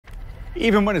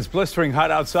Even when it's blistering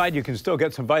hot outside, you can still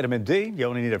get some vitamin D. You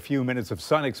only need a few minutes of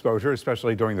sun exposure,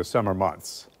 especially during the summer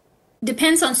months.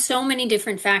 Depends on so many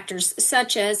different factors,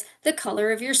 such as the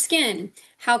color of your skin,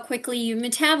 how quickly you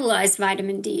metabolize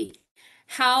vitamin D,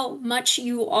 how much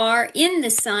you are in the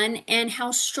sun, and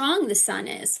how strong the sun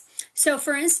is. So,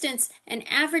 for instance, an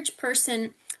average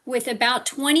person with about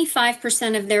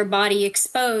 25% of their body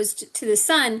exposed to the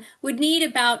sun would need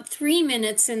about 3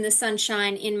 minutes in the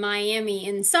sunshine in Miami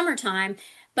in summertime,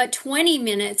 but 20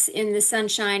 minutes in the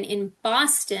sunshine in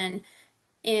Boston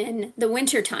in the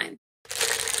wintertime.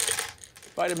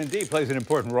 Vitamin D plays an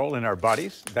important role in our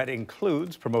bodies. That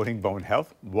includes promoting bone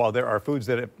health. While there are foods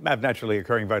that have naturally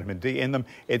occurring vitamin D in them,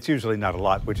 it's usually not a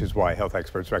lot, which is why health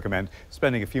experts recommend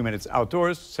spending a few minutes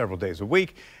outdoors several days a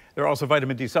week. There are also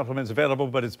vitamin D supplements available,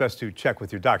 but it's best to check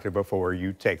with your doctor before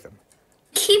you take them.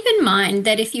 Keep in mind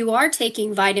that if you are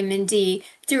taking vitamin D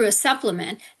through a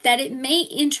supplement, that it may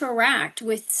interact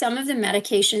with some of the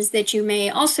medications that you may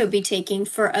also be taking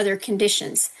for other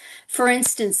conditions. For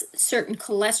instance, certain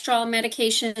cholesterol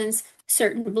medications,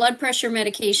 certain blood pressure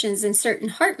medications, and certain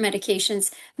heart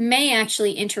medications may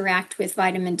actually interact with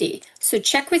vitamin D. So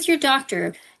check with your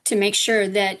doctor to make sure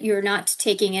that you're not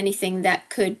taking anything that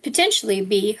could potentially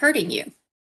be hurting you.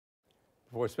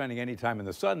 Before spending any time in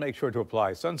the sun, make sure to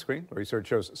apply sunscreen. Research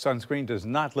shows sunscreen does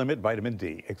not limit vitamin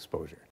D exposure.